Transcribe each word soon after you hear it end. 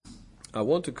I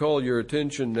want to call your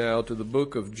attention now to the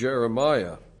book of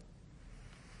Jeremiah.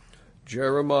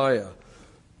 Jeremiah,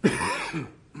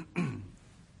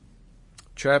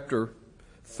 chapter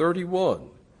 31.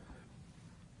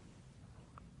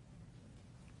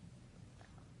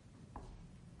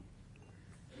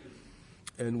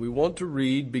 And we want to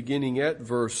read beginning at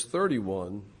verse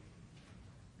 31.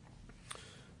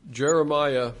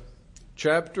 Jeremiah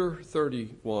chapter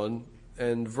 31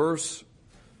 and verse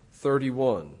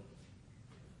 31.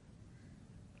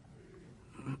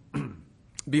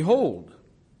 Behold,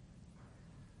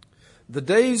 the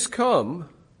days come,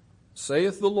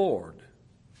 saith the Lord,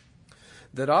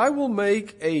 that I will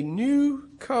make a new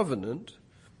covenant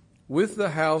with the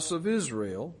house of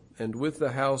Israel and with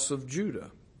the house of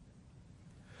Judah,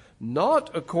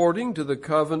 not according to the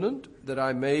covenant that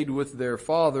I made with their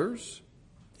fathers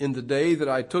in the day that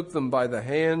I took them by the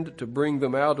hand to bring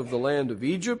them out of the land of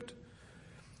Egypt,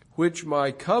 which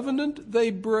my covenant they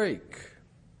break,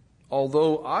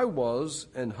 although I was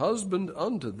an husband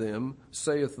unto them,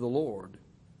 saith the Lord.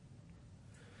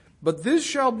 But this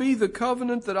shall be the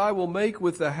covenant that I will make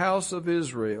with the house of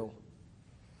Israel.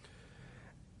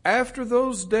 After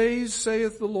those days,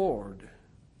 saith the Lord,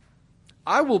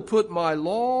 I will put my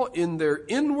law in their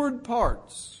inward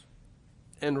parts,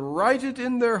 and write it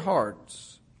in their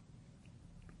hearts,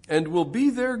 and will be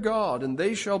their God, and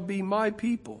they shall be my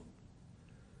people.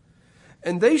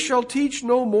 And they shall teach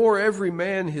no more every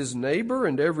man his neighbor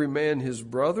and every man his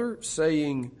brother,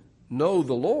 saying, Know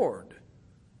the Lord.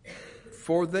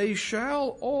 For they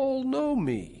shall all know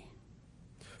me,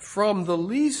 from the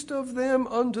least of them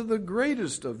unto the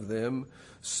greatest of them,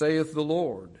 saith the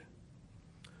Lord.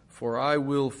 For I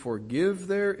will forgive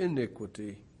their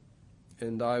iniquity,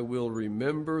 and I will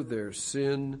remember their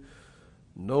sin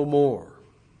no more.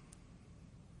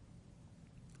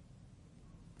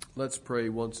 Let's pray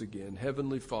once again.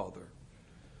 Heavenly Father,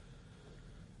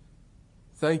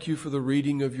 thank you for the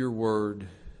reading of your word.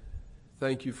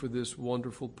 Thank you for this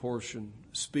wonderful portion.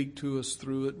 Speak to us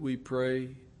through it, we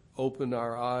pray. Open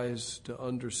our eyes to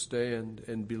understand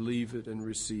and believe it and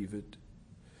receive it,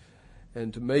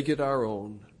 and to make it our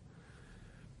own.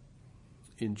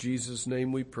 In Jesus'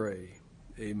 name we pray.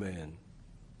 Amen.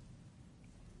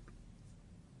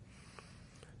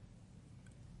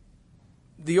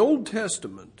 The Old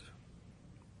Testament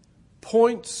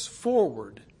points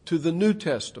forward to the New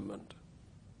Testament.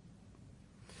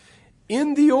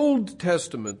 In the Old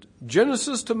Testament,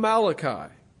 Genesis to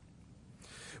Malachi,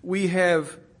 we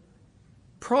have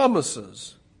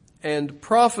promises and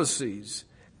prophecies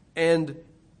and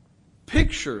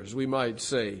pictures, we might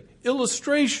say,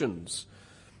 illustrations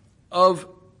of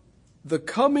the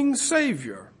coming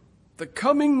Savior, the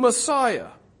coming Messiah,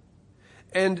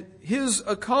 and his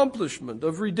accomplishment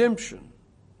of redemption,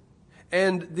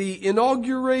 and the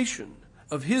inauguration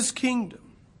of his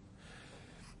kingdom.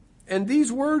 And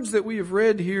these words that we have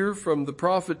read here from the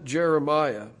prophet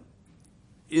Jeremiah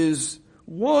is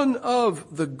one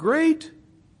of the great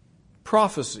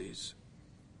prophecies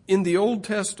in the Old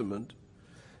Testament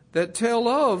that tell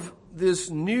of this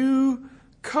new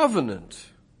covenant,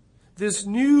 this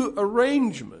new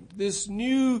arrangement, this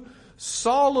new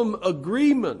solemn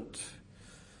agreement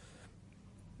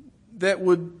that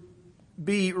would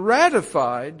be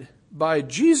ratified by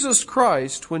Jesus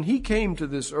Christ when he came to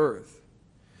this earth,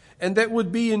 and that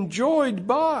would be enjoyed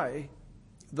by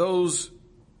those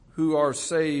who are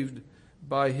saved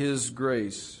by his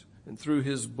grace and through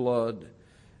his blood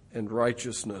and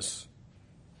righteousness.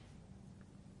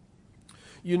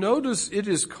 You notice it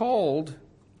is called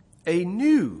a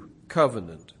new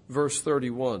covenant. Verse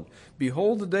 31,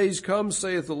 Behold, the days come,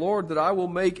 saith the Lord, that I will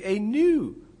make a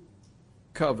new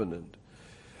covenant.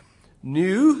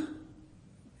 New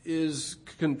is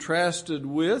contrasted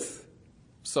with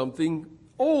something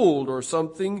old or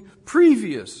something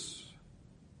previous.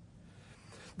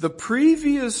 The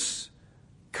previous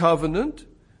covenant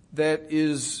that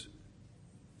is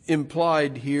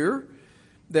implied here,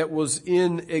 that was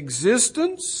in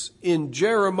existence in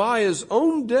Jeremiah's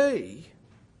own day,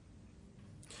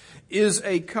 is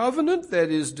a covenant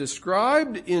that is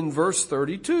described in verse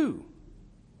 32.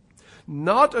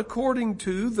 Not according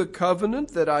to the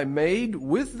covenant that I made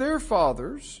with their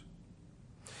fathers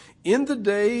in the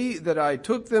day that I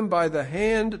took them by the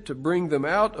hand to bring them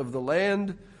out of the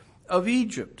land of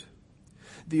Egypt.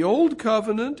 The old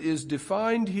covenant is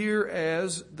defined here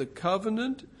as the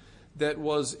covenant that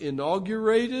was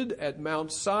inaugurated at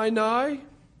Mount Sinai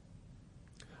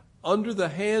under the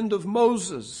hand of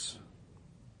Moses.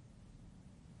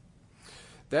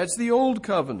 That's the old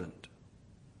covenant.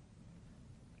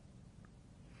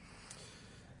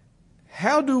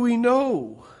 How do we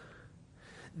know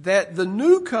that the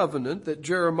new covenant that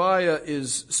Jeremiah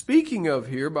is speaking of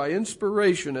here by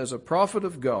inspiration as a prophet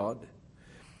of God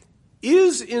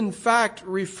is in fact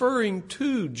referring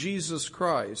to Jesus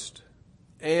Christ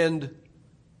and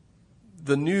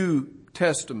the New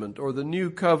Testament or the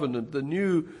New Covenant, the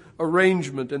new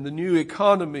arrangement and the new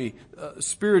economy,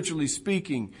 spiritually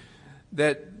speaking,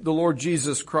 that the Lord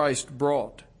Jesus Christ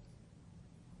brought.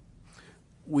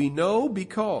 We know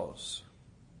because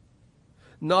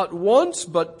not once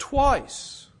but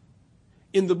twice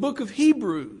in the book of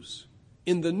Hebrews,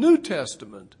 in the New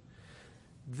Testament,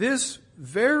 this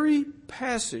very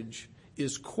passage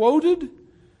is quoted,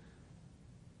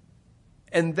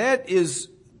 and that is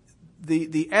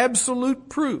the absolute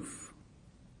proof.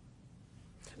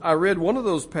 I read one of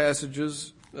those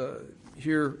passages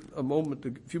here a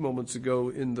few moments ago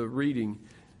in the reading,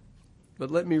 but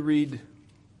let me read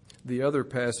the other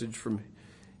passage from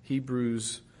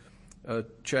Hebrews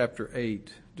chapter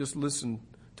 8. Just listen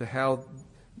to how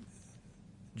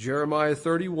Jeremiah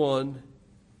 31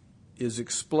 is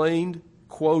explained,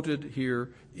 quoted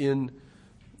here in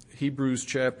Hebrews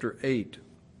chapter 8.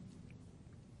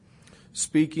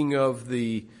 Speaking of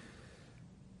the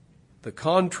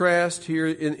contrast here,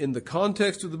 in the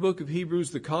context of the book of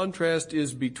Hebrews, the contrast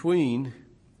is between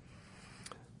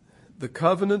the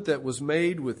covenant that was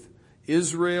made with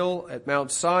Israel at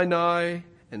Mount Sinai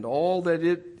and all that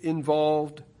it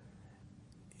involved,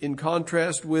 in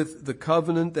contrast with the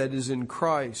covenant that is in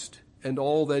Christ and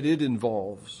all that it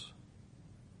involves.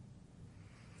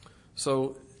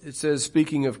 So it says,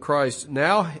 speaking of Christ,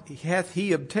 now hath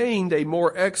he obtained a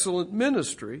more excellent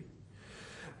ministry,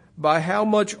 by how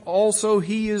much also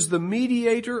he is the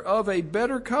mediator of a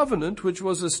better covenant, which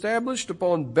was established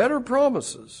upon better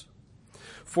promises.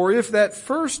 For if that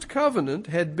first covenant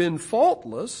had been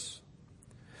faultless,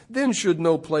 then should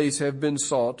no place have been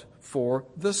sought for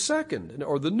the second,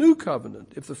 or the new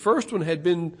covenant. If the first one had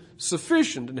been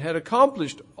sufficient and had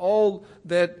accomplished all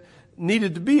that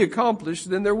needed to be accomplished,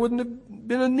 then there wouldn't have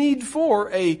been a need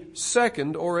for a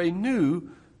second or a new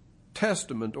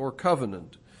testament or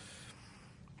covenant.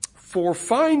 For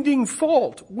finding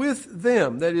fault with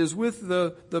them, that is, with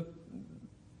the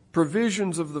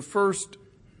provisions of the first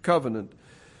covenant,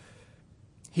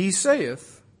 he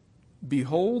saith,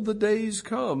 Behold, the days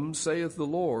come, saith the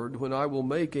Lord, when I will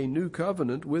make a new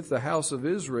covenant with the house of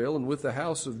Israel and with the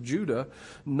house of Judah,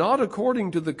 not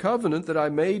according to the covenant that I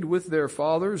made with their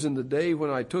fathers in the day when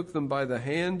I took them by the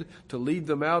hand to lead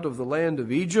them out of the land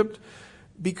of Egypt,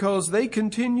 because they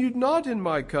continued not in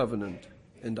my covenant,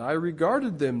 and I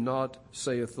regarded them not,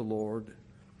 saith the Lord.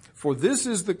 For this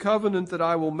is the covenant that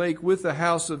I will make with the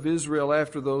house of Israel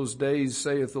after those days,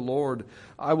 saith the Lord.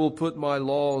 I will put my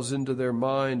laws into their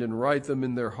mind and write them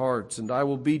in their hearts, and I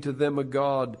will be to them a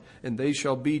God, and they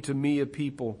shall be to me a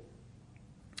people.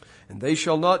 And they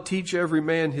shall not teach every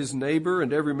man his neighbor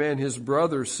and every man his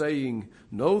brother, saying,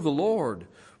 Know the Lord,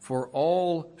 for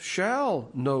all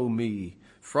shall know me,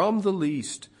 from the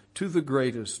least to the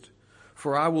greatest.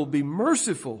 For I will be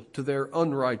merciful to their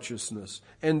unrighteousness,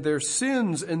 and their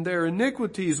sins and their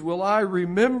iniquities will I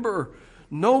remember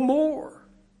no more.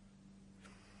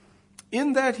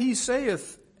 In that he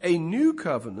saith, A new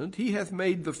covenant, he hath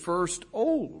made the first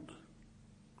old.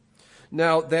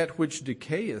 Now that which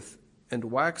decayeth and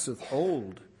waxeth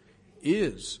old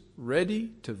is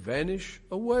ready to vanish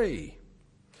away.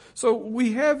 So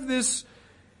we have this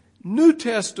New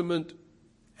Testament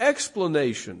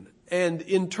explanation and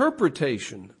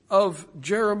interpretation of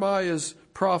Jeremiah's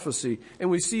prophecy. And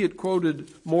we see it quoted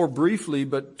more briefly,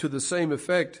 but to the same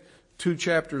effect, 2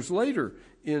 chapters later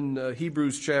in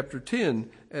Hebrews chapter 10,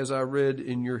 as I read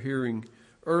in your hearing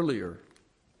earlier.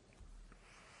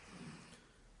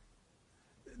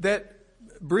 That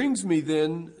brings me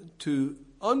then to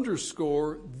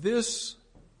underscore this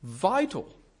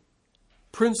vital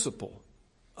principle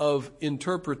of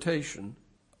interpretation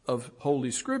of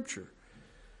Holy Scripture.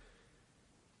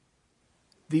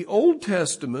 The Old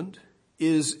Testament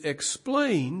is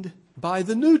explained by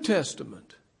the New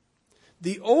Testament.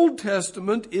 The Old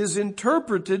Testament is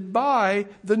interpreted by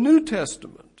the New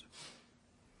Testament.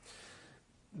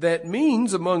 That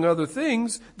means, among other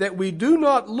things, that we do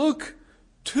not look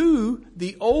to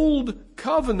the Old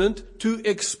Covenant to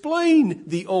explain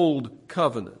the Old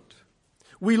Covenant.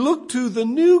 We look to the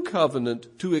New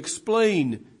Covenant to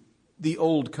explain the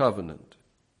Old Covenant.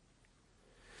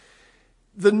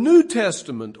 The New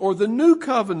Testament or the New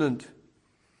Covenant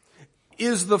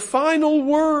is the final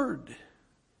word.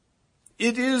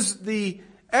 It is the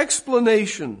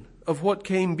explanation of what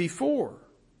came before.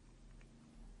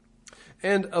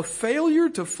 And a failure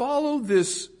to follow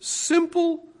this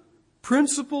simple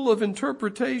principle of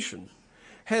interpretation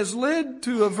has led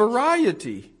to a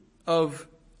variety of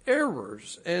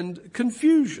errors and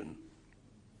confusion.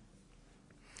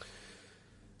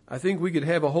 I think we could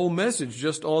have a whole message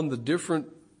just on the different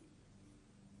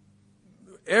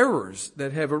errors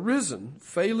that have arisen,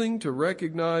 failing to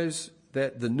recognize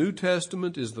that the New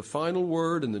Testament is the final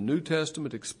word, and the New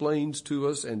Testament explains to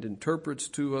us and interprets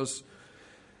to us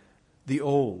the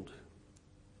Old.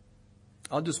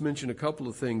 I'll just mention a couple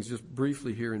of things just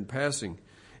briefly here in passing.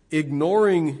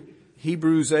 Ignoring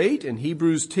Hebrews 8 and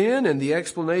Hebrews 10 and the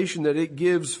explanation that it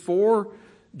gives for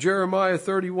Jeremiah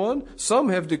 31, some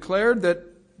have declared that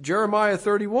Jeremiah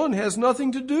 31 has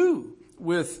nothing to do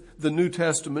with the New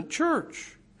Testament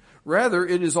church. Rather,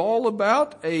 it is all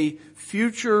about a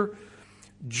future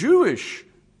Jewish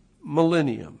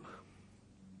millennium.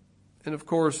 And of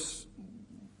course,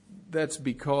 that's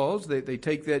because they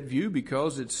take that view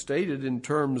because it's stated in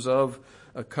terms of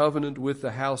a covenant with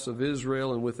the house of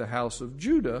Israel and with the house of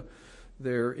Judah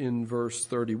there in verse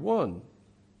 31.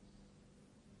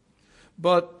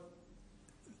 But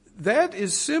that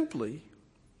is simply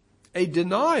a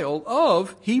denial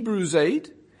of Hebrews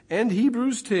 8 and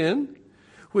Hebrews 10,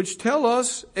 which tell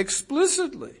us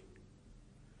explicitly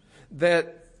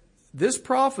that this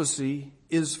prophecy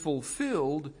is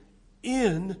fulfilled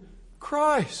in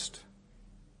Christ.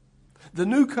 The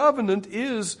new covenant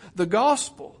is the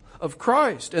gospel of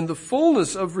Christ and the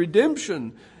fullness of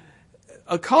redemption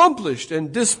accomplished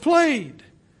and displayed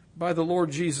by the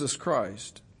Lord Jesus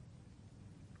Christ.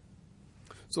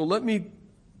 So let me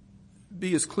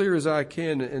be as clear as I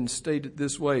can and state it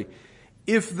this way.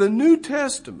 If the New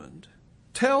Testament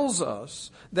tells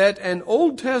us that an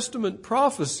Old Testament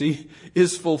prophecy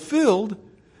is fulfilled,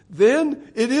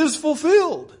 then it is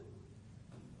fulfilled.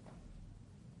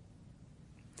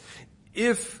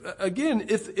 If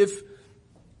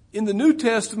in the New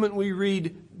Testament we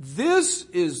read, this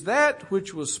is that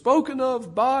which was spoken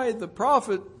of by the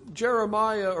prophet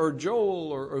Jeremiah or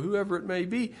Joel or whoever it may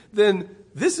be, then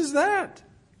this is that.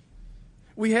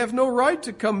 We have no right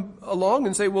to come along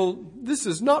and say, well, this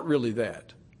is not really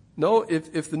that. No,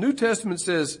 if the New Testament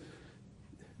says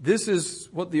this is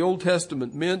what the Old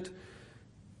Testament meant,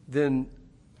 then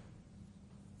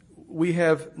we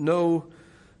have no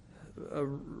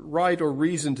right or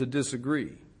reason to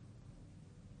disagree.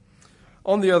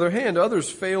 On the other hand, others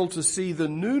fail to see the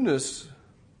newness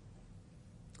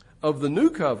of the new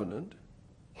covenant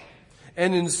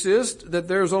and insist that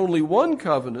there's only one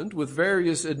covenant with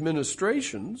various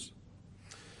administrations,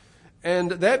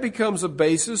 and that becomes a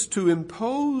basis to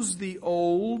impose the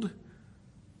old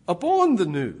upon the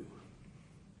new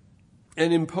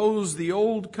and impose the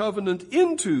old covenant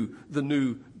into the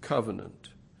new covenant.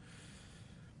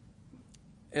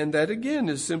 And that again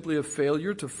is simply a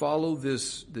failure to follow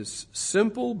this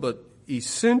simple but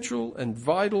essential and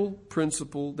vital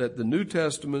principle that the New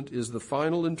Testament is the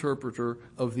final interpreter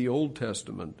of the Old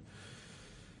Testament.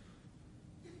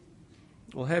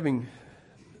 Well, having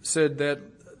said that,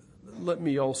 let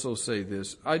me also say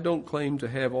this. I don't claim to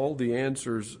have all the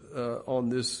answers on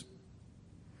this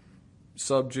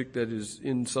subject that is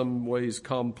in some ways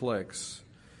complex.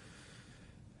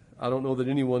 I don't know that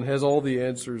anyone has all the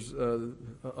answers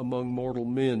among mortal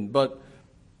men, but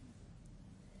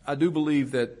I do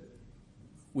believe that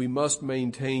we must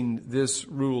maintain this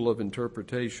rule of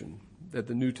interpretation, that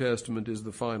the New Testament is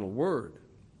the final word.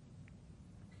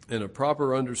 And a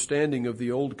proper understanding of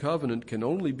the Old Covenant can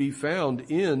only be found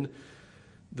in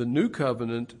the New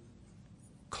Covenant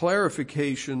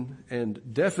clarification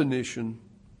and definition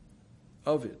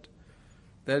of it.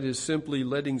 That is simply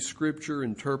letting Scripture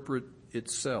interpret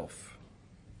itself.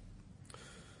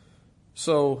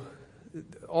 So,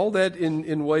 all that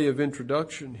in way of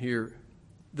introduction here.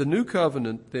 The New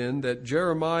Covenant, then, that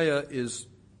Jeremiah is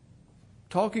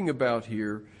talking about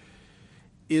here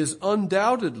is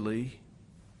undoubtedly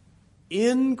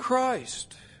in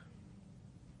Christ.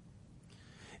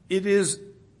 It is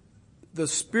the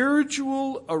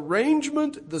spiritual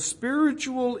arrangement, the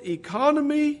spiritual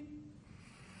economy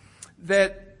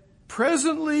that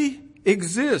presently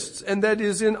exists and that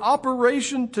is in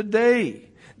operation today,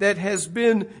 that has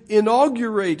been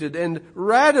inaugurated and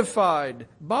ratified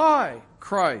by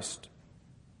Christ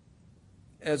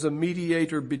as a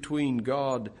mediator between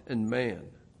God and man.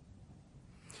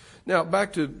 Now,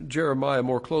 back to Jeremiah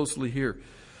more closely here.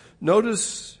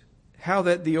 Notice how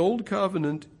that the Old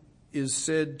Covenant is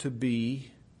said to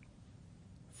be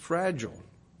fragile,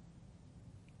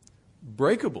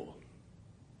 breakable,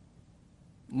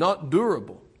 not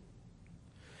durable.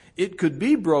 It could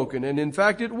be broken, and in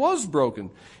fact it was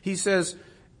broken. He says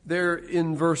there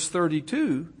in verse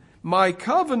 32, my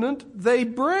covenant they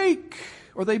break,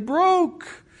 or they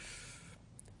broke.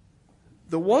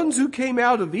 the ones who came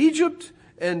out of Egypt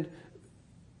and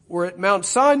were at Mount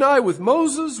Sinai with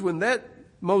Moses when that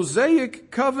Mosaic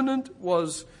covenant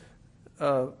was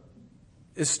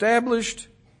established,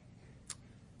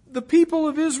 the people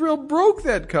of Israel broke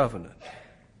that covenant.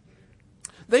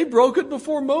 They broke it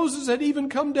before Moses had even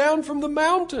come down from the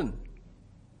mountain.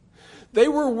 They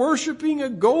were worshiping a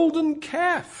golden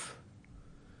calf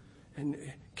and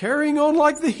carrying on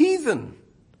like the heathen.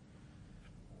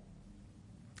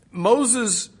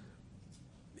 Moses,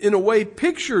 in a way,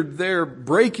 pictured their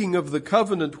breaking of the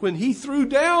covenant when he threw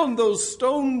down those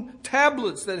stone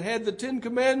tablets that had the 10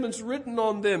 Commandments written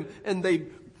on them, and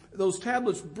those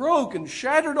tablets broke and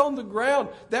shattered on the ground.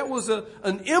 That was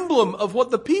an emblem of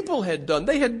what the people had done.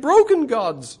 They had broken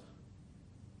God's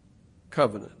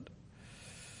covenant.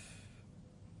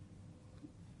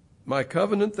 My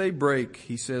covenant they break,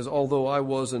 he says, although I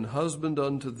was an husband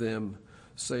unto them,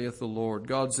 saith the Lord.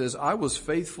 God says, I was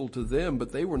faithful to them,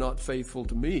 but they were not faithful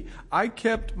to me. I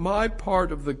kept my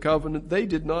part of the covenant. They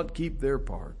did not keep their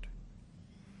part.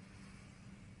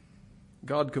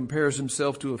 God compares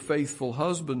himself to a faithful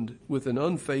husband with an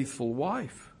unfaithful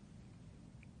wife.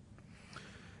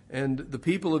 And the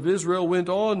people of Israel went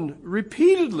on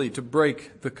repeatedly to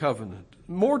break the covenant,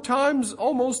 more times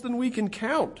almost than we can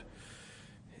count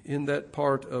in that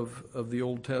part of the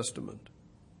Old Testament.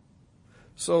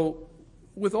 So,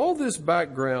 with all this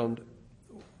background,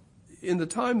 in the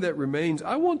time that remains,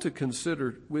 I want to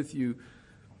consider with you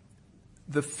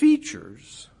the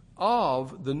features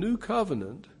of the new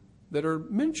covenant that are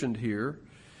mentioned here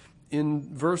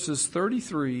in verses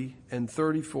 33 and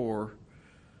 34.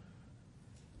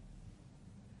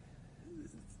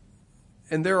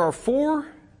 And there are four,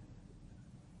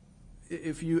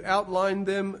 if you outline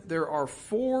them, there are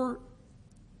four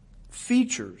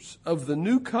features of the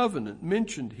new covenant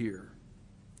mentioned here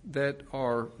that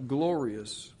are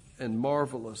glorious and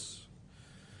marvelous,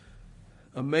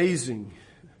 amazing,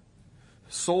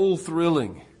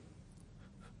 soul-thrilling,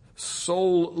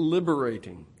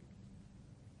 soul-liberating.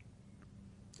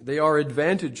 They are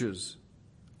advantages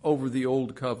over the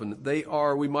old covenant. They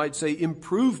are, we might say,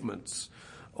 improvements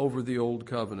over the old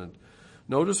covenant.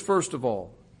 Notice, first of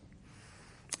all,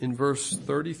 in verse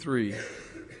 33,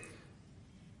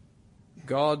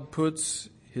 God puts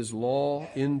his law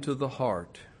into the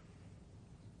heart.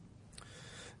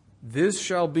 This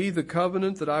shall be the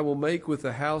covenant that I will make with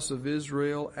the house of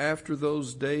Israel. After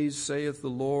those days, saith the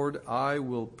Lord, I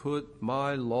will put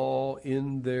my law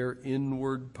in their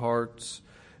inward parts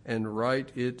and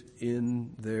write it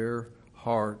in their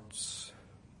hearts.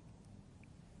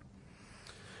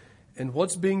 And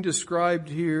what's being described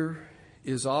here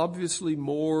is obviously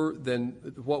more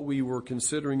than what we were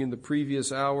considering in the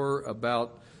previous hour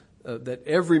about that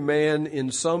every man in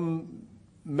some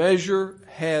measure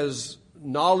has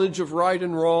knowledge of right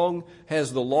and wrong,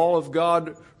 has the law of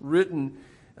God written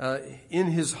in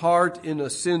his heart in a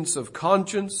sense of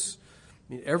conscience.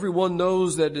 I mean, everyone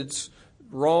knows that it's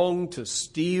wrong to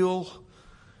steal.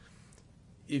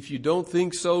 If you don't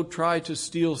think so, try to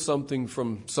steal something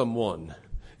from someone,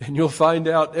 and you'll find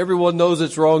out everyone knows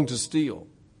it's wrong to steal.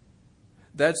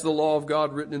 That's the law of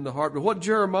God written in the heart. But what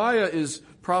Jeremiah is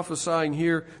prophesying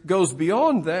here goes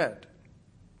beyond that.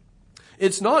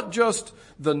 It's not just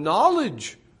the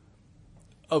knowledge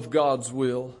of God's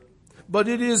will, but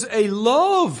it is a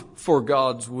love for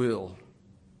God's will.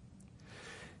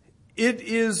 It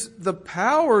is the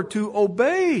power to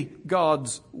obey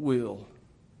God's will.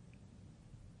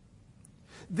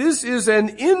 This is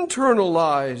an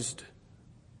internalized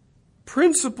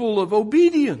principle of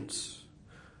obedience,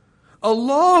 a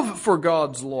love for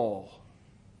God's law.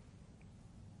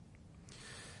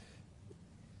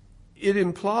 It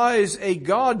implies a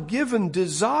God-given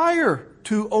desire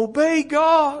to obey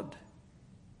God.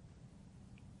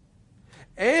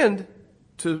 And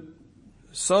to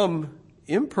some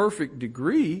imperfect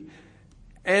degree,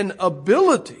 an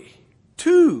ability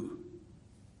to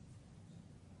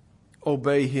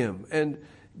obey him. And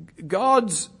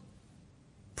God's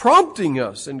prompting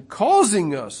us and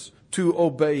causing us to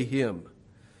obey him.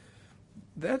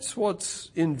 That's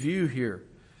what's in view here.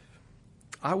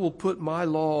 I will put my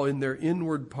law in their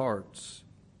inward parts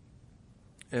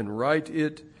and write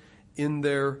it in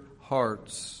their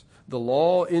hearts. The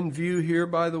law in view here,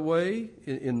 by the way,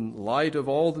 in light of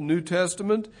all the New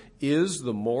Testament, is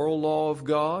the moral law of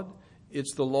God.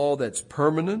 It's the law that's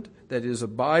permanent, that is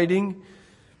abiding.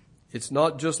 It's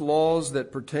not just laws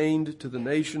that pertained to the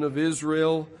nation of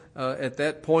Israel at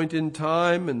that point in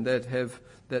time and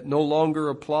that no longer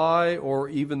apply, or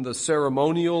even the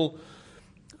ceremonial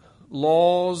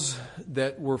laws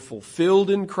that were fulfilled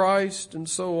in Christ and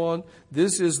so on.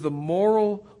 This is the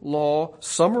moral law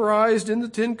summarized in the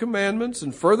Ten Commandments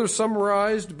and further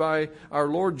summarized by our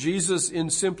Lord Jesus in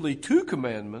simply 2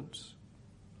 commandments: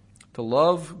 to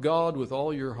love God with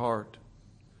all your heart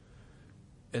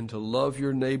and to love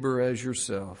your neighbor as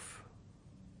yourself.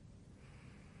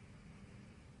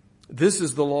 This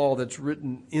is the law that's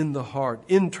written in the heart,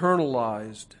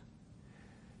 internalized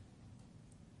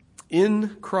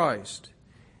in Christ.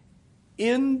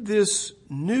 In this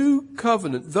new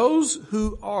covenant, those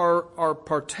who are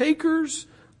partakers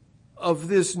of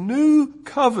this new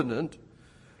covenant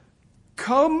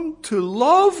come to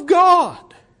love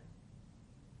God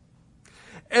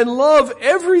and love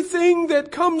everything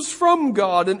that comes from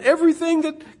God and everything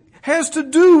that has to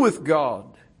do with God.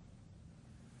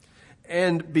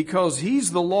 And because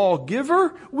He's the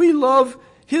lawgiver, we love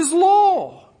His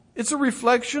law. It's a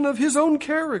reflection of His own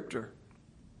character.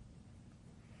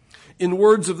 In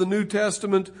words of the New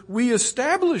Testament, we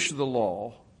establish the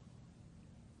law.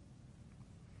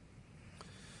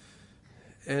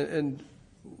 And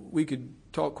we could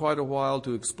talk quite a while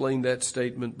to explain that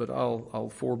statement, but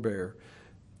I'll forbear.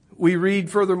 We read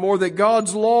furthermore that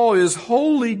God's law is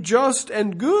holy, just,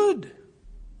 and good.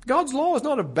 God's law is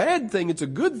not a bad thing, it's a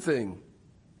good thing.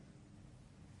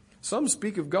 Some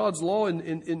speak of God's law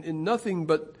in nothing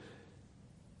but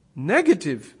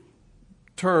negative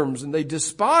terms, and they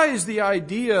despise the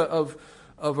idea of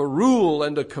a rule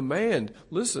and a command.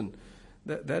 Listen,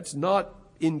 that's not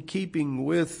in keeping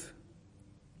with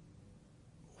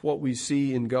what we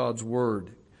see in God's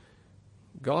Word.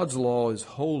 God's law is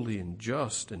holy and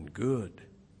just and good.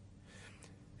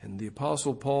 And the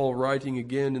Apostle Paul, writing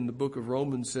again in the book of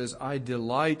Romans, says, I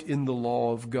delight in the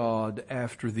law of God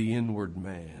after the inward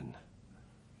man.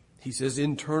 He says,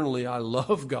 internally, I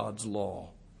love God's law.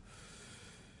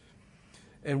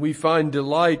 And we find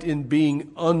delight in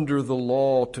being under the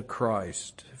law to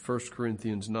Christ. 1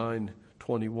 Corinthians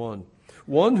 9:21.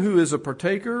 One who is a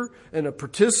partaker and a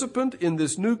participant in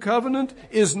this new covenant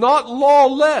is not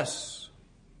lawless,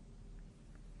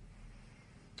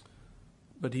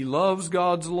 but he loves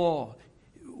God's law.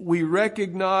 We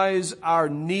recognize our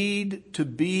need to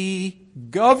be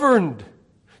governed,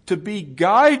 to be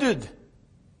guided.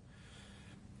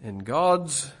 And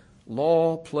God's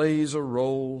law plays a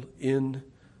role in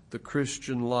the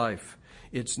Christian life.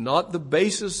 It's not the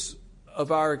basis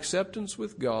of our acceptance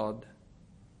with God,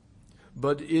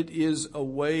 but it is a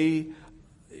way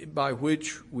by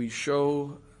which we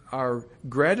show our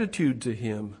gratitude to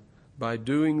Him by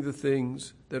doing the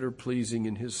things that are pleasing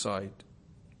in His sight.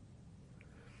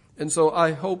 And so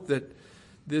I hope that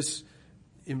this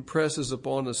impresses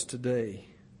upon us today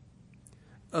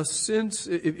a sense,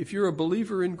 if you're a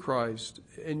believer in Christ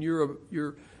and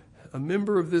you're a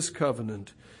member of this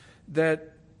covenant,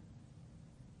 that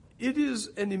it is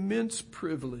an immense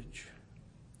privilege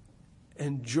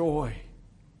and joy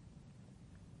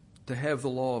to have the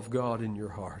law of God in your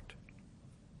heart.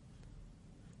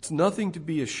 It's nothing to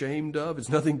be ashamed of. It's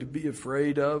nothing to be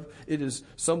afraid of. It is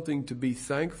something to be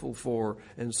thankful for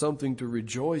and something to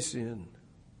rejoice in.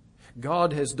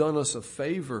 God has done us a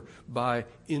favor by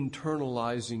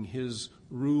internalizing His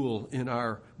rule in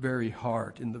our very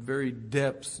heart, in the very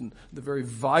depths and the very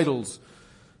vitals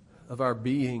of our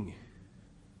being.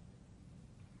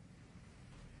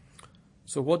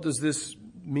 So what does this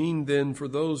mean then for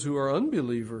those who are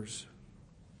unbelievers,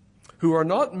 who are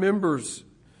not members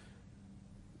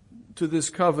to this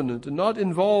covenant and not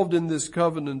involved in this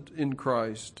covenant in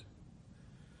Christ?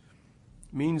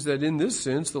 It means that in this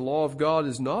sense, the law of God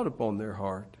is not upon their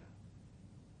heart.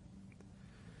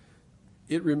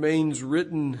 It remains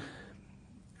written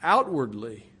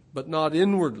outwardly, but not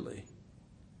inwardly.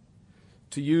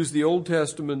 To use the Old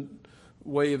Testament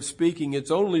way of speaking,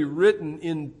 it's only written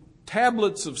in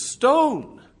tablets of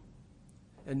stone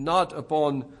and not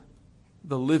upon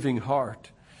the living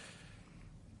heart.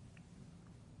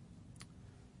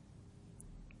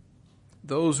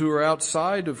 Those who are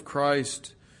outside of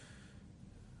Christ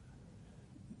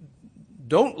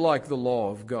don't like the law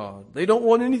of God. They don't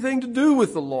want anything to do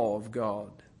with the law of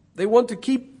God. They want to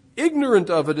keep ignorant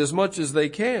of it as much as they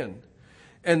can.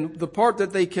 And the part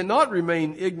that they cannot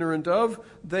remain ignorant of,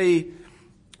 they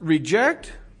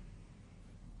reject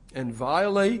and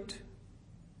violate.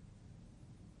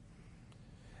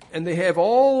 And they have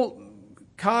all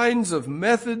kinds of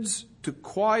methods to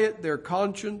quiet their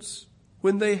conscience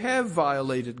when they have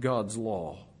violated God's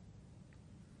law.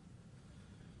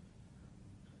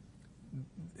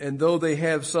 And though they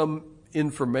have some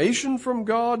information from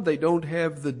God, they don't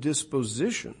have the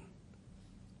disposition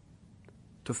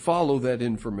to follow that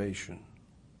information.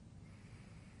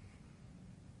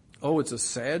 Oh, it's a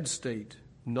sad state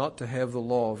not to have the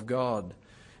law of God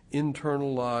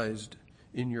internalized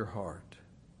in your heart.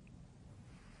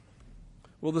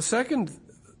 Well, the second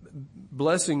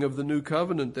blessing of the new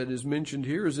covenant that is mentioned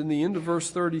here is in the end of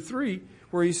verse 33,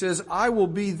 where he says, I will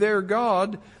be their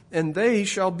God, and they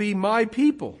shall be my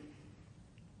people.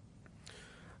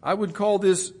 I would call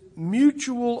this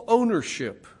mutual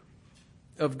ownership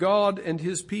of God and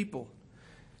his people.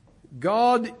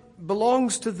 God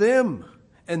belongs to them,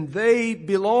 and they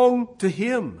belong to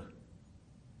him.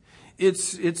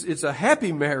 It's a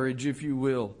happy marriage, if you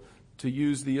will, to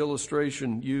use the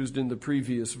illustration used in the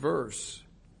previous verse.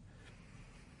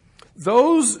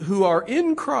 Those who are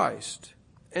in Christ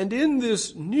and in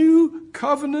this new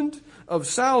covenant of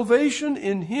salvation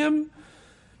in him,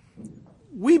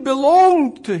 we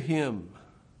belong to him,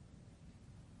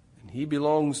 and he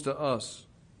belongs to us.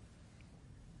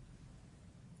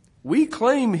 We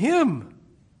claim him,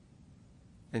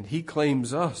 and he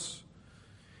claims us.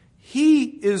 He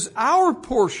is our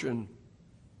portion,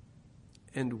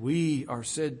 and we are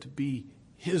said to be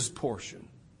his portion.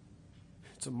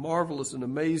 It's a marvelous and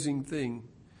amazing thing.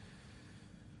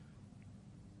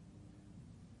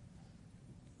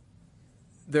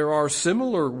 There are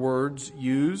similar words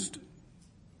used,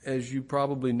 as you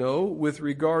probably know, with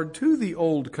regard to the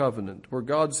Old Covenant, where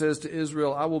God says to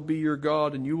Israel, I will be your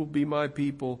God and you will be my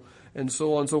people, and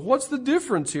so on. So what's the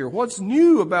difference here? What's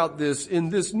new about this in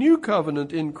this new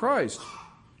covenant in Christ?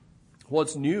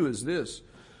 What's new is this: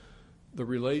 the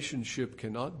relationship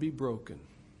cannot be broken.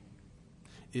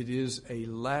 It is a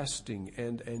lasting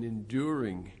and an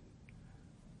enduring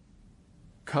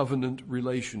covenant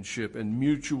relationship and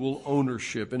mutual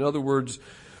ownership. In other words,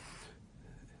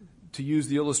 to use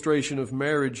the illustration of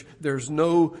marriage, there's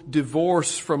no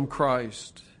divorce from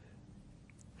Christ,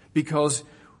 because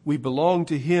we belong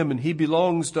to him and he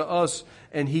belongs to us,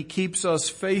 and he keeps us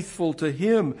faithful to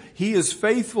him. He is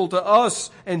faithful to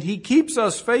us and he keeps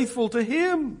us faithful to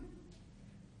him.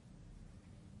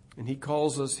 And he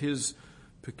calls us his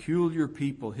peculiar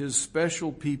people, his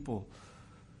special people,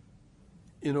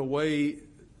 in a way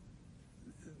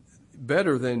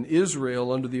better than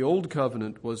Israel under the old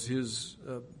covenant was his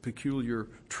peculiar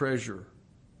treasure.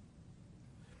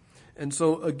 And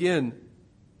so again,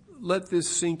 let this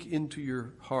sink into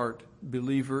your heart,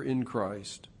 believer in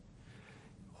Christ.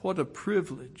 What a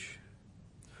privilege,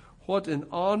 what an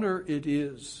honor it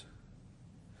is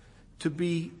to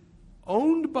be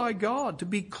owned by God, to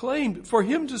be claimed, for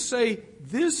him to say,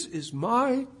 this is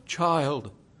my child.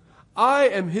 I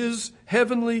am his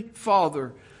heavenly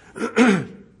Father.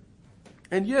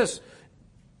 And yes,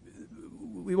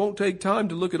 we won't take time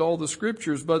to look at all the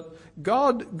scriptures, but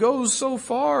God goes so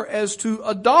far as to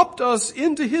adopt us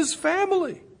into his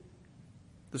family,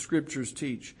 the scriptures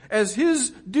teach, as his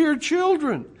dear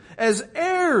children, as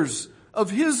heirs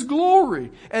of his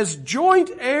glory, as joint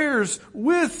heirs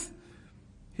with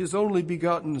his only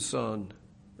begotten Son.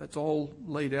 That's all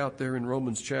laid out there in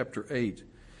Romans chapter 8.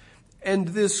 And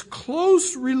this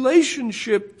close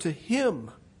relationship to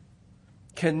him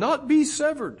cannot be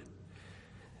severed.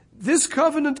 This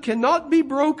covenant cannot be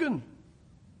broken.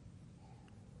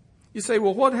 You say,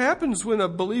 well, what happens when a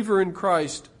believer in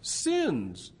Christ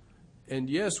sins? And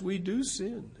yes, we do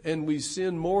sin. And we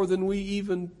sin more than we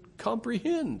even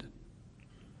comprehend.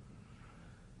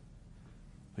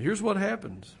 Here's what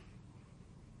happens.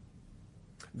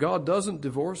 God doesn't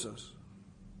divorce us.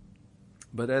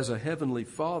 But as a heavenly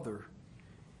Father,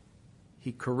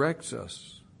 he corrects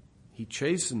us. He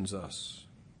chastens us.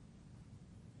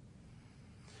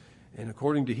 And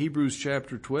according to Hebrews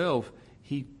chapter 12,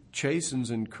 he chastens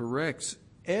and corrects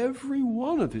every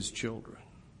one of his children.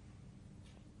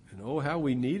 And oh, how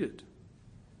we need it.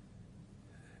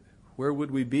 Where would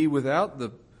we be without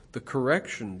the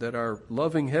correction that our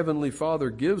loving Heavenly Father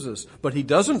gives us? But he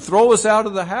doesn't throw us out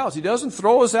of the house. He doesn't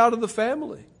throw us out of the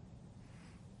family.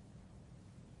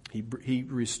 He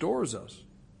restores us.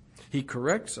 He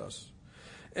corrects us.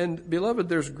 And beloved,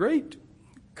 there's great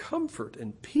comfort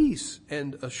and peace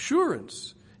and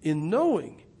assurance in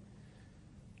knowing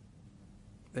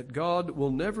that God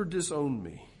will never disown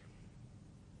me.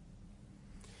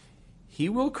 He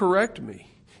will correct me.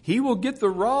 He will get the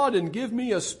rod and give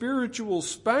me a spiritual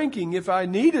spanking if I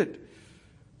need it.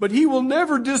 But he will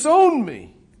never disown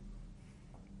me.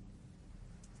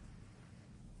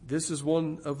 This is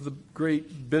one of the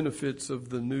great benefits of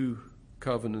the new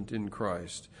covenant in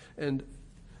Christ. And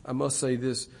I must say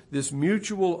this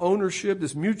mutual ownership,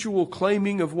 this mutual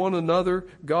claiming of one another,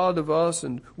 God of us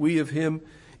and we of him,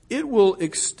 it will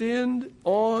extend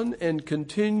on and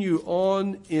continue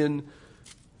on in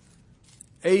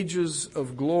ages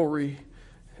of glory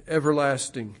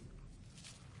everlasting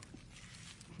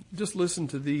Just listen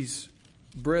to these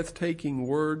breathtaking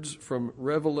words from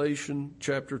Revelation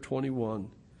chapter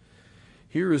 21.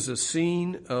 Here is a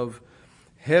scene of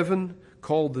heaven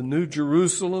called the New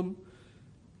Jerusalem.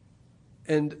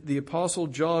 And the Apostle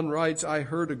John writes, I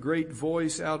heard a great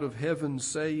voice out of heaven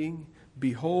saying,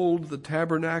 Behold, the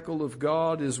tabernacle of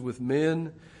God is with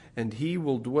men, and he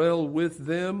will dwell with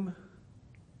them,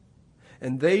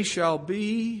 and they shall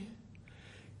be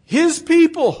his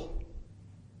people.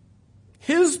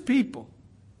 His people.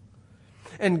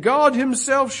 And God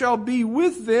himself shall be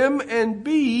with them and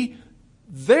be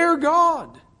their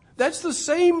God. That's the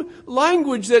same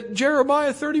language that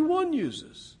Jeremiah 31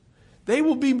 uses. They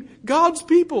will be God's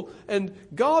people and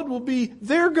God will be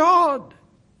their God.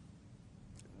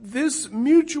 This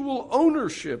mutual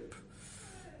ownership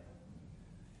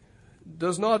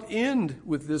does not end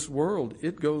with this world.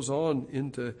 It goes on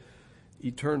into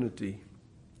eternity.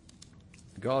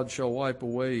 God shall wipe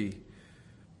away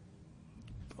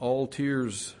all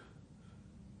tears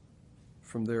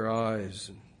from their eyes,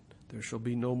 and there shall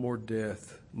be no more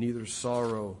death, neither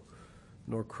sorrow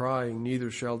nor crying,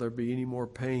 neither shall there be any more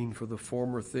pain, for the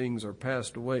former things are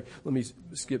passed away. Let me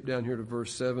skip down here to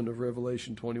verse 7 of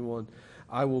Revelation 21.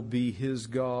 I will be his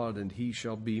God, and he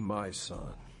shall be my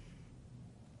son.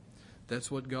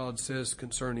 That's what God says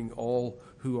concerning all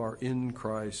who are in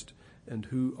Christ and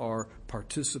who are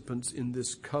participants in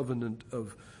this covenant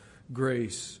of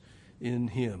grace in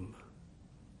him.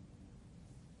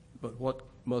 But what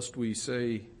must we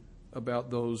say about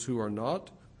those who are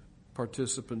not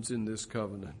participants in this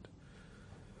covenant?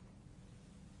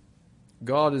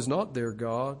 God is not their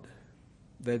God.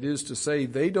 That is to say,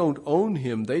 they don't own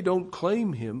him, they don't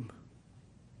claim him,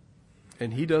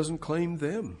 and he doesn't claim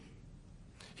them.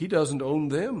 He doesn't own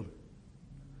them.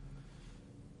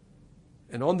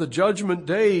 And on the judgment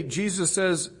day, Jesus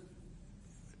says,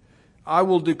 I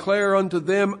will declare unto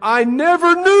them, I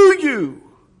never knew you.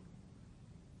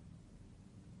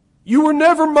 You were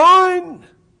never mine.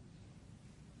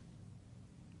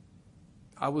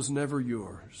 I was never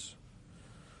yours.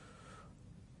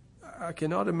 I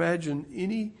cannot imagine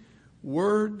any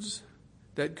words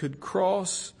that could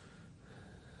cross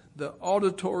the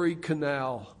auditory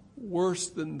canal worse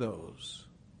than those.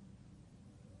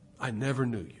 I never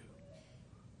knew you.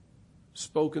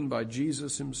 Spoken by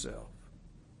Jesus himself.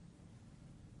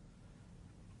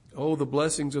 Oh, the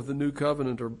blessings of the new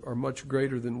covenant are much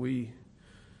greater than we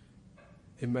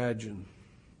imagine.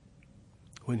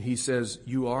 When he says,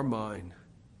 you are mine.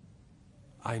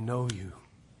 I know you.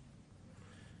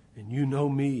 And you know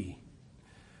me.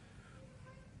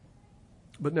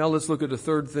 But now let's look at a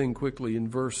third thing quickly in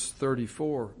verse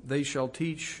 34. They shall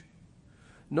teach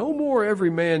no more every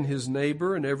man his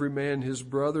neighbor and every man his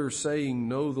brother, saying,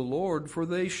 Know the Lord, for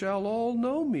they shall all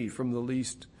know me, from the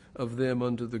least of them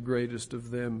unto the greatest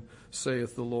of them,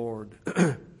 saith the Lord.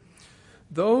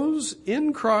 Those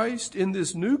in Christ, in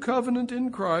this new covenant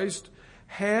in Christ,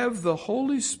 have the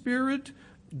Holy Spirit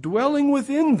dwelling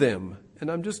within them. And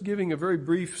I'm just giving a very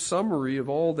brief summary of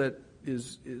all that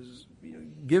is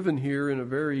given here in a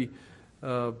very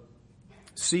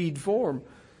seed form.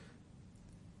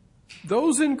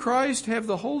 Those in Christ have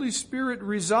the Holy Spirit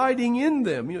residing in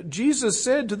them. Jesus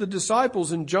said to the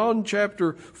disciples in John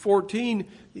chapter 14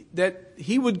 that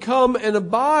he would come and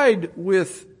abide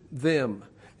with them.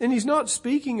 And he's not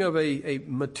speaking of a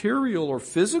material or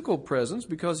physical presence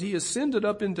because he ascended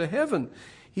up into heaven.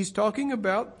 He's talking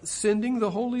about sending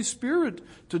the Holy Spirit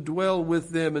to dwell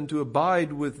with them and to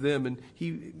abide with them. And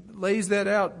he lays that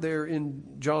out there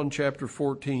in John chapter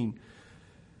 14.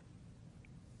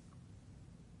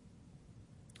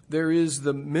 There is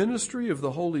the ministry of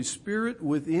the Holy Spirit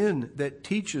within that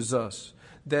teaches us,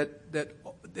 that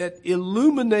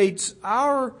illuminates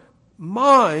our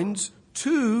minds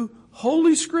to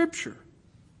Holy Scripture.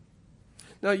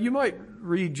 Now, you might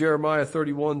read Jeremiah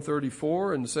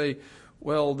 31:34 and say,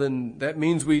 well, then that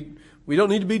means we don't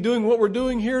need to be doing what we're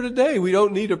doing here today. We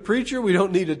don't need a preacher. We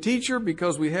don't need a teacher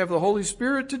because we have the Holy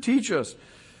Spirit to teach us.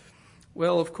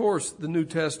 Well, of course, the New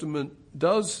Testament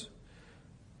does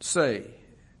say,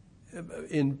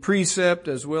 in precept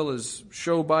as well as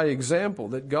show by example,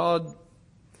 that God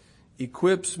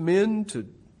equips men to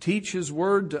teach his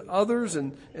word to others,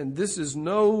 and this is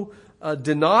no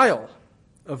denial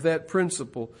of that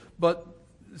principle. But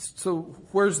so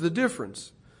where's the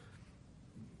difference?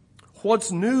 What's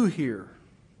new here?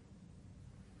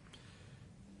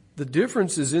 The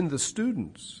difference is in the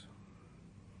students.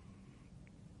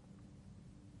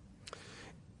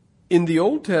 In the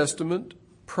Old Testament,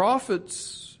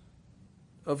 prophets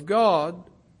of God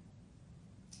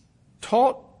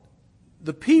taught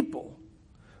the people,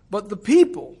 but the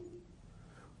people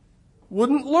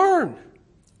wouldn't learn,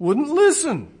 wouldn't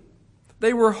listen.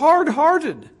 They were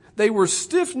hard-hearted. They were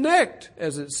stiff-necked,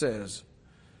 as it says.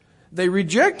 They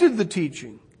rejected the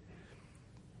teaching.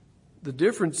 The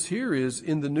difference here is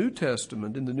in the New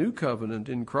Testament, in the New Covenant,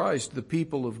 in Christ, the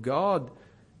people of God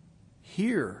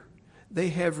hear. They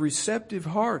have receptive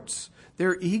hearts.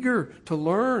 They're eager to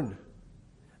learn.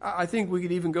 I think we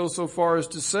could even go so far as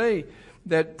to say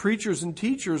that preachers and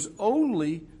teachers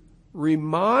only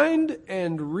remind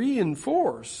and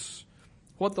reinforce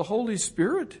what the Holy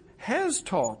Spirit has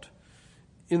taught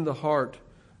in the heart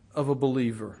of a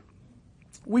believer.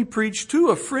 We preach to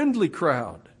a friendly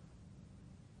crowd,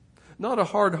 not a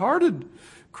hard-hearted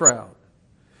crowd.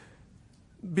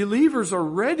 Believers are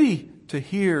ready to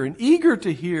hear and eager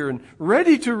to hear and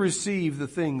ready to receive the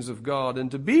things of God and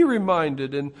to be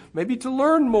reminded and maybe to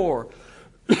learn more.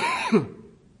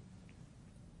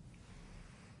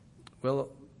 Well,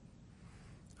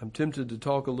 I'm tempted to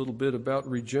talk a little bit about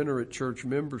regenerate church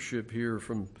membership here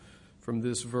from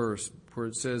this verse, where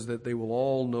it says that they will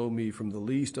all know me from the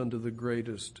least unto the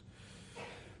greatest.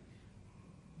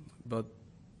 But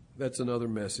that's another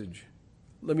message.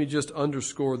 Let me just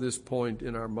underscore this point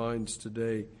in our minds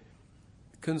today.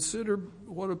 Consider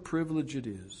what a privilege it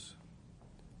is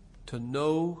to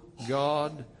know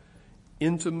God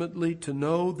intimately, to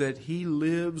know that He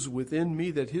lives within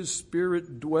me, that His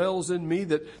Spirit dwells in me,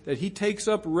 that He takes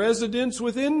up residence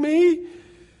within me,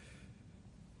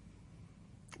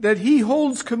 that He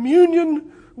holds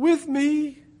communion with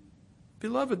me.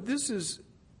 Beloved, this is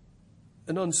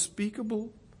an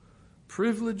unspeakable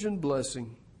privilege and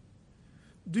blessing.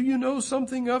 Do you know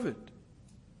something of it?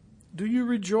 Do you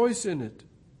rejoice in it?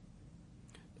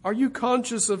 Are you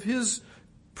conscious of His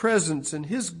presence and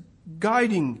His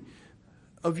guiding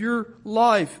of your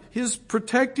life, His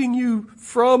protecting you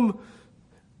from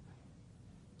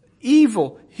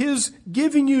evil, His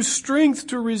giving you strength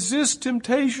to resist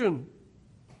temptation?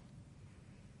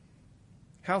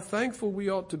 How thankful we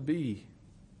ought to be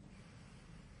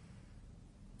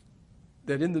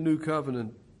that in the new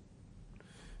covenant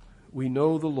we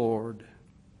know the Lord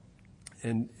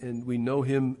and we know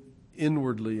Him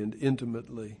inwardly and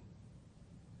intimately.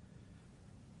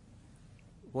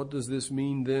 What does this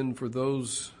mean then for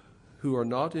those who are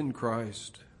not in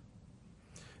Christ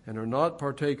and are not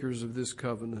partakers of this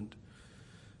covenant?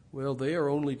 Well, they are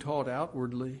only taught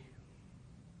outwardly,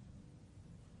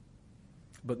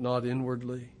 but not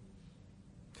inwardly.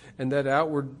 And that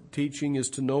outward teaching is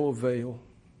to no avail.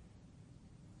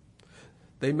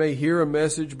 They may hear a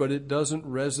message, but it doesn't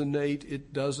resonate.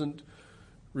 It doesn't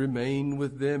remain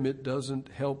with them. It doesn't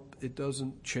help. It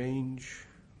doesn't change.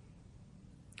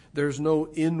 There's no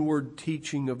inward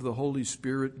teaching of the Holy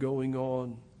Spirit going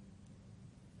on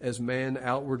as man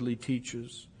outwardly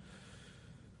teaches.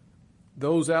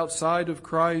 Those outside of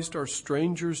Christ are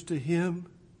strangers to Him.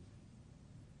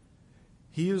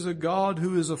 He is a God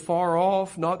who is afar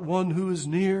off, not one who is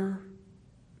near.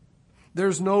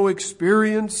 There's no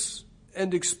experience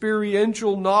and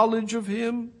experiential knowledge of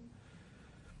Him.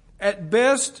 At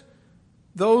best,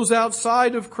 those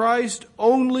outside of Christ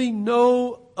only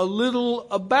know a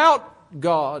little about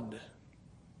God.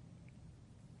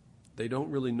 They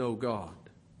don't really know God.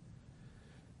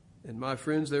 And my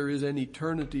friends, there is an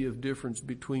eternity of difference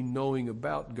between knowing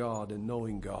about God and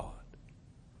knowing God.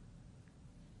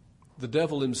 The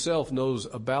devil himself knows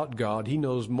about God. He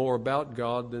knows more about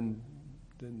God than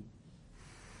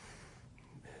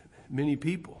many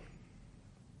people.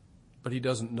 But he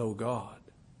doesn't know God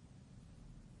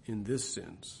in this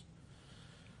sense.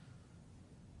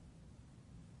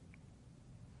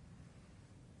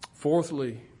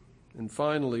 Fourthly, and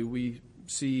finally, we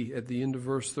see at the end of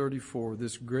verse 34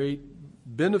 this great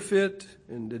benefit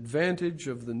and advantage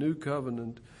of the new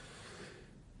covenant.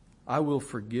 I will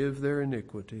forgive their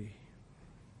iniquity,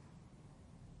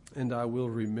 and I will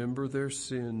remember their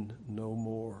sin no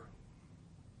more.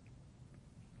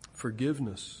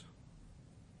 Forgiveness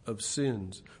of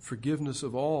sins, forgiveness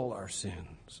of all our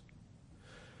sins.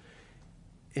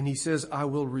 And he says, I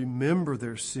will remember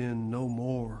their sin no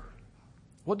more.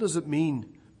 What does it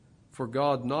mean for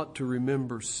God not to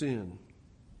remember sin?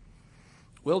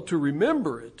 Well, to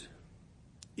remember it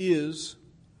is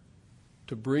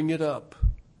to bring it up,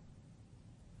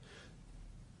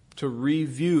 to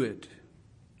review it,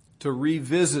 to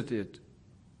revisit it,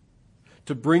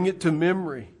 to bring it to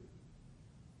memory,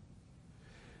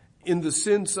 in the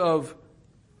sense of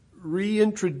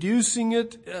reintroducing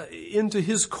it into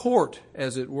His court,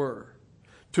 as it were,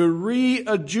 to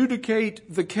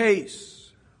re-adjudicate the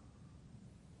case.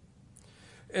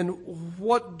 And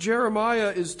what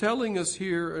Jeremiah is telling us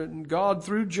here, and God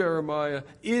through Jeremiah,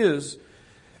 is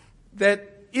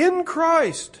that in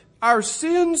Christ, our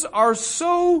sins are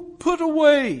so put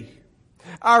away,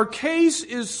 our case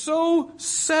is so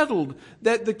settled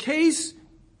that the case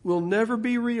will never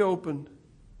be reopened.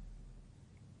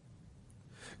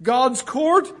 God's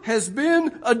court has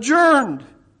been adjourned.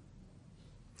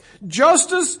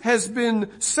 Justice has been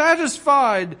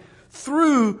satisfied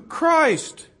through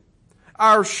Christ,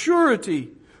 our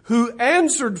surety, who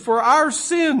answered for our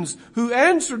sins, who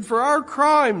answered for our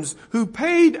crimes, who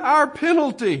paid our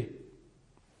penalty.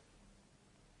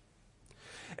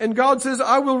 And God says,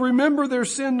 I will remember their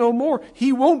sin no more.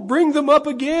 He won't bring them up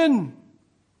again.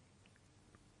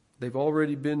 They've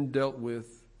already been dealt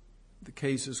with. The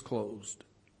case is closed.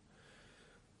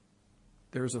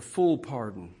 There's a full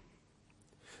pardon.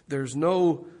 There's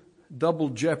no double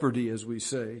jeopardy, as we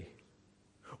say,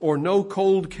 or no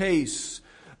cold case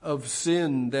of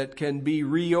sin that can be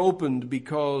reopened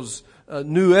because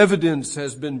new evidence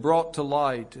has been brought to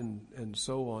light and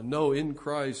so on. No, in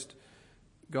Christ,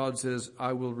 God says,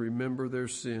 I will remember their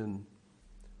sin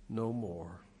no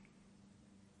more.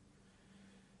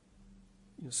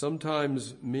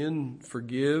 Sometimes men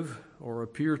forgive or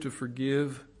appear to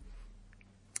forgive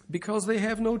because they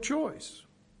have no choice.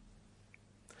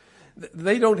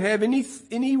 They don't have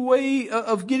any way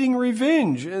of getting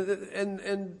revenge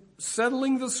and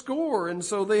settling the score, and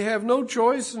so they have no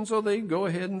choice, and so they go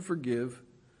ahead and forgive.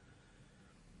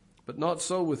 But not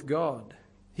so with God.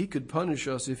 He could punish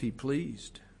us if He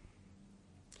pleased.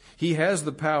 He has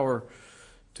the power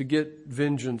to get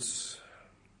vengeance.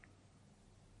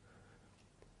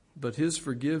 But His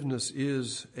forgiveness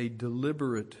is a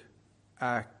deliberate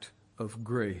act of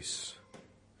grace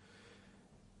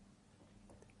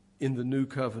in the new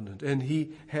covenant. And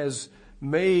He has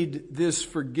made this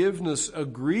forgiveness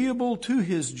agreeable to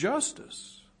His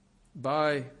justice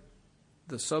by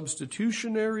the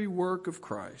substitutionary work of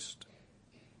Christ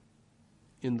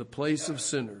in the place of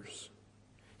sinners.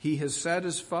 He has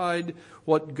satisfied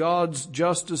what God's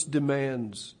justice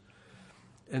demands.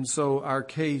 And so our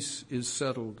case is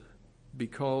settled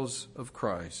because of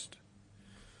Christ.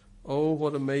 Oh,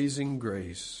 what amazing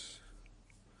grace.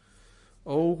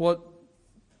 Oh, what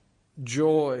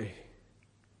joy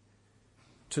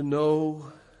to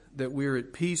know that we're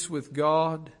at peace with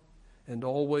God and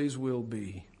always will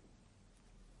be.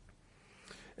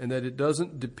 And that it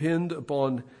doesn't depend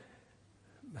upon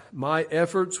my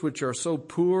efforts, which are so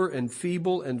poor and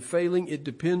feeble and failing. It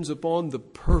depends upon the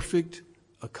perfect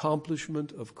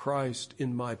accomplishment of Christ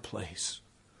in my place.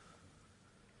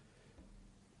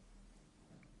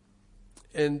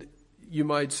 And you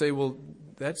might say, well,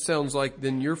 that sounds like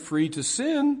then you're free to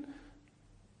sin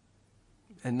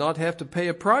and not have to pay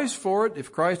a price for it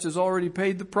if Christ has already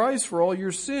paid the price for all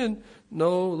your sin.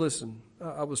 No, listen,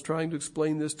 I was trying to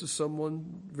explain this to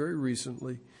someone very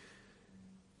recently.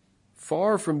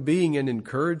 Far from being an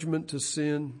encouragement to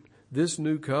sin, this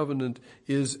new covenant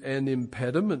is an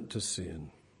impediment to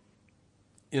sin.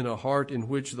 In a heart in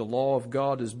which the law of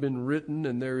God has been written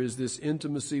and there is this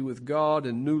intimacy with God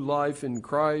and new life in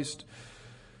Christ.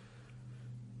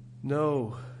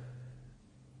 No.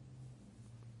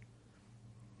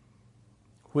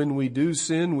 When we do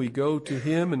sin, we go to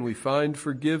Him and we find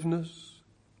forgiveness.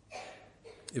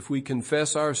 If we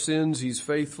confess our sins, He's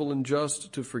faithful and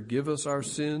just to forgive us our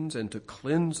sins and to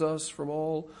cleanse us from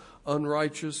all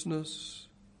unrighteousness.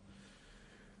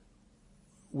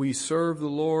 We serve the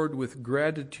Lord with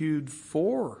gratitude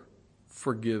for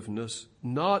forgiveness,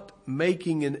 not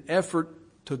making an effort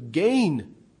to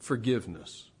gain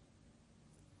forgiveness.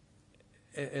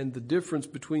 And the difference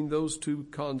between those two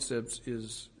concepts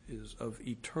is of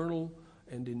eternal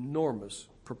and enormous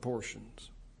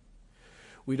proportions.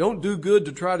 We don't do good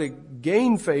to try to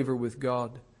gain favor with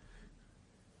God.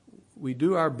 We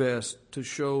do our best to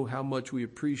show how much we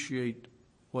appreciate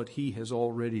what He has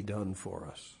already done for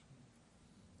us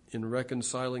in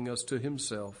reconciling us to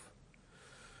Himself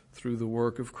through the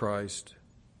work of Christ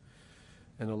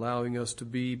and allowing us to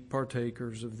be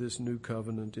partakers of this new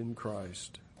covenant in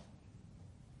Christ.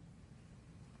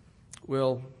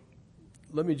 Well,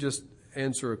 let me just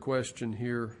answer a question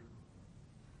here.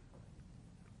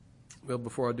 Well,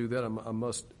 before I do that, I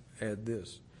must add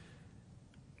this.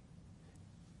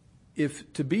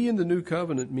 If to be in the new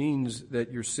covenant means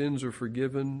that your sins are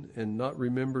forgiven and not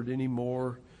remembered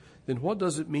anymore, then what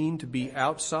does it mean to be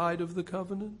outside of the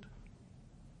covenant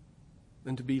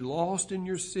and to be lost in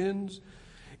your sins?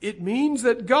 It means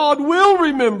that God will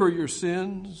remember your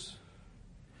sins.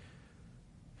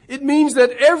 It means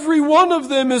that every one of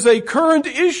them is a current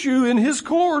issue in His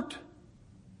court.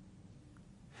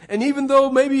 And even though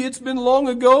maybe it's been long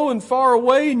ago and far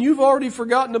away and you've already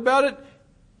forgotten about it,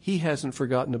 He hasn't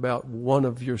forgotten about one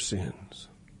of your sins.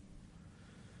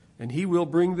 And he will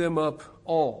bring them up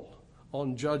all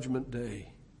on Judgment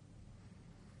Day.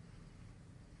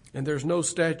 And there's no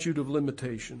statute of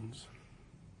limitations.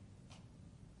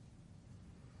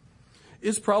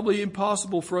 It's probably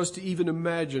impossible for us to even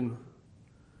imagine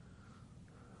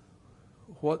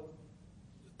what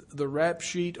the rap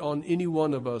sheet on any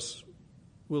one of us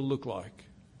will look like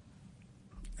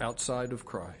outside of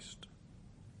Christ.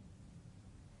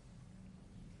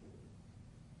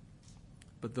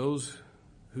 But those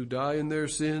who die in their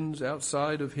sins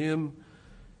outside of him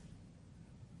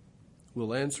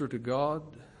will answer to God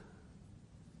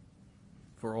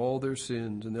for all their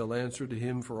sins, and they'll answer to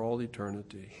him for all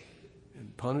eternity.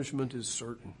 And punishment is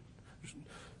certain. There's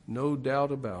no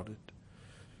doubt about it.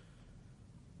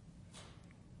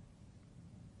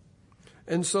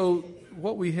 And so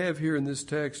what we have here in this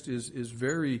text is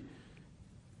very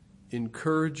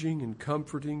encouraging and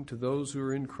comforting to those who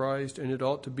are in Christ, and it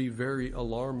ought to be very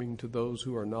alarming to those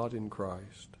who are not in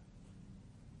Christ.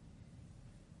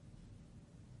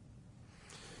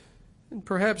 And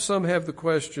perhaps some have the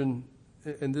question,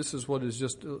 and this is what is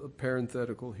just a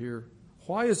parenthetical here,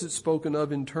 why is it spoken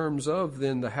of in terms of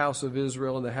then the house of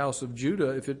Israel and the house of Judah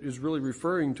if it is really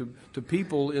referring to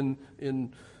people in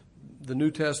the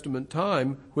New Testament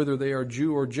time, whether they are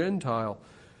Jew or Gentile?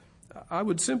 I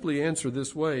would simply answer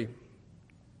this way.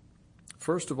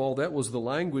 First of all, that was the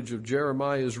language of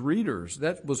Jeremiah's readers.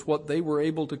 That was what they were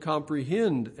able to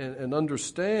comprehend and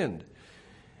understand.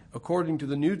 According to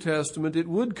the New Testament, it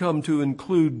would come to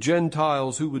include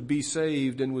Gentiles who would be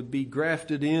saved and would be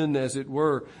grafted in, as it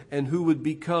were, and who would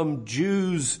become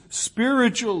Jews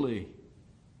spiritually.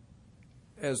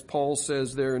 As Paul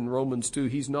says there in Romans 2,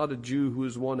 he's not a Jew who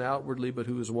is one outwardly, but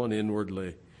who is one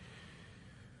inwardly.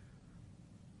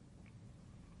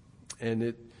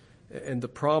 And the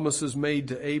promises made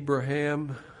to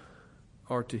Abraham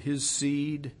are to his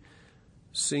seed,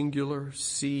 singular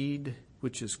seed,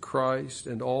 which is Christ,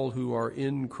 and all who are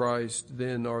in Christ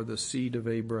then are the seed of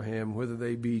Abraham, whether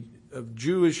they be of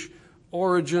Jewish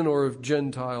origin or of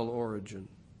Gentile origin.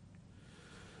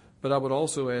 But I would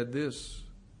also add this.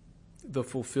 The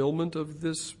fulfillment of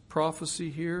this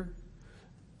prophecy here,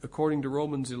 according to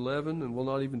Romans 11, and we'll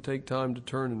not even take time to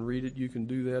turn and read it. You can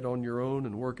do that on your own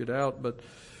and work it out. But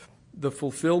the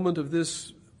fulfillment of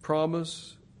this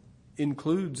promise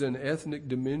includes an ethnic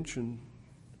dimension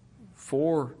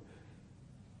for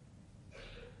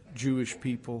Jewish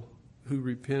people who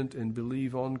repent and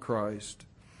believe on Christ.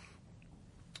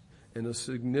 And a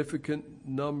significant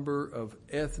number of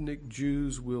ethnic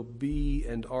Jews will be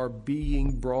and are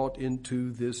being brought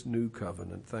into this new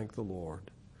covenant. Thank the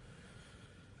Lord.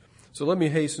 So let me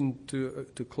hasten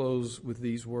to close with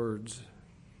these words.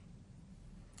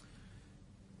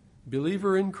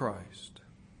 Believer in Christ,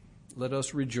 let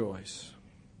us rejoice.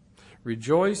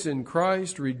 Rejoice in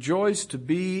Christ. Rejoice to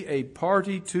be a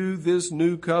party to this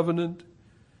new covenant.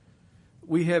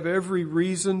 We have every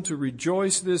reason to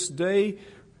rejoice this day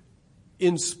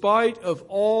in spite of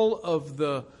all of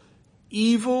the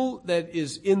evil that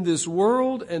is in this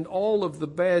world and all of the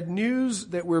bad news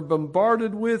that we're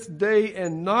bombarded with day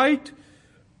and night.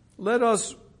 Let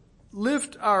us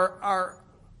lift our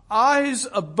eyes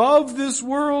above this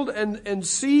world and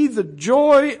see the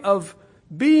joy of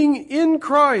being in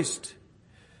Christ.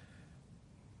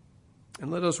 And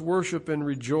let us worship and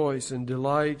rejoice and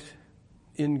delight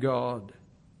in God.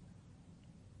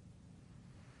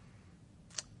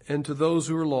 And to those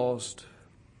who are lost,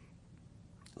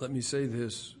 let me say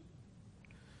this.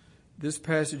 This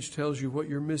passage tells you what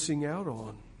you're missing out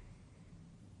on.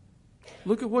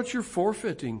 Look at what you're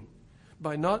forfeiting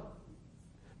by not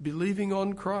believing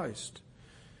on Christ.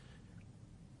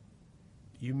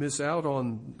 You miss out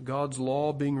on God's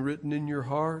law being written in your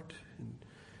heart, and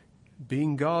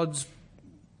being God's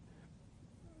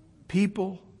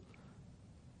people,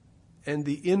 and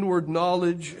the inward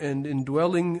knowledge and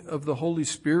indwelling of the Holy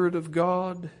Spirit of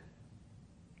God.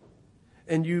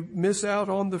 And you miss out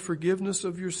on the forgiveness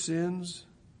of your sins.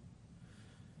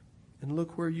 And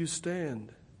look where you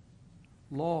stand.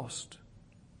 Lost.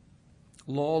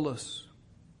 Lawless.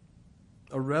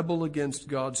 A rebel against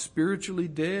God. Spiritually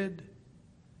dead.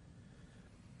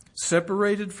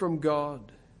 Separated from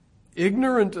God.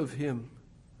 Ignorant of Him.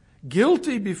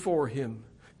 Guilty before Him.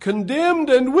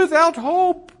 Condemned and without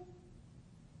hope.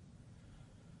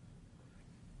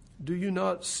 Do you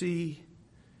not see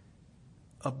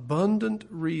abundant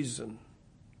reason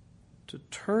to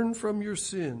turn from your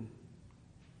sin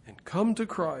and come to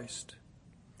Christ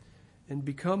and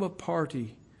become a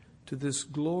party to this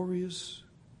glorious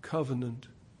covenant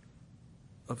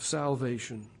of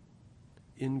salvation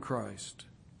in Christ?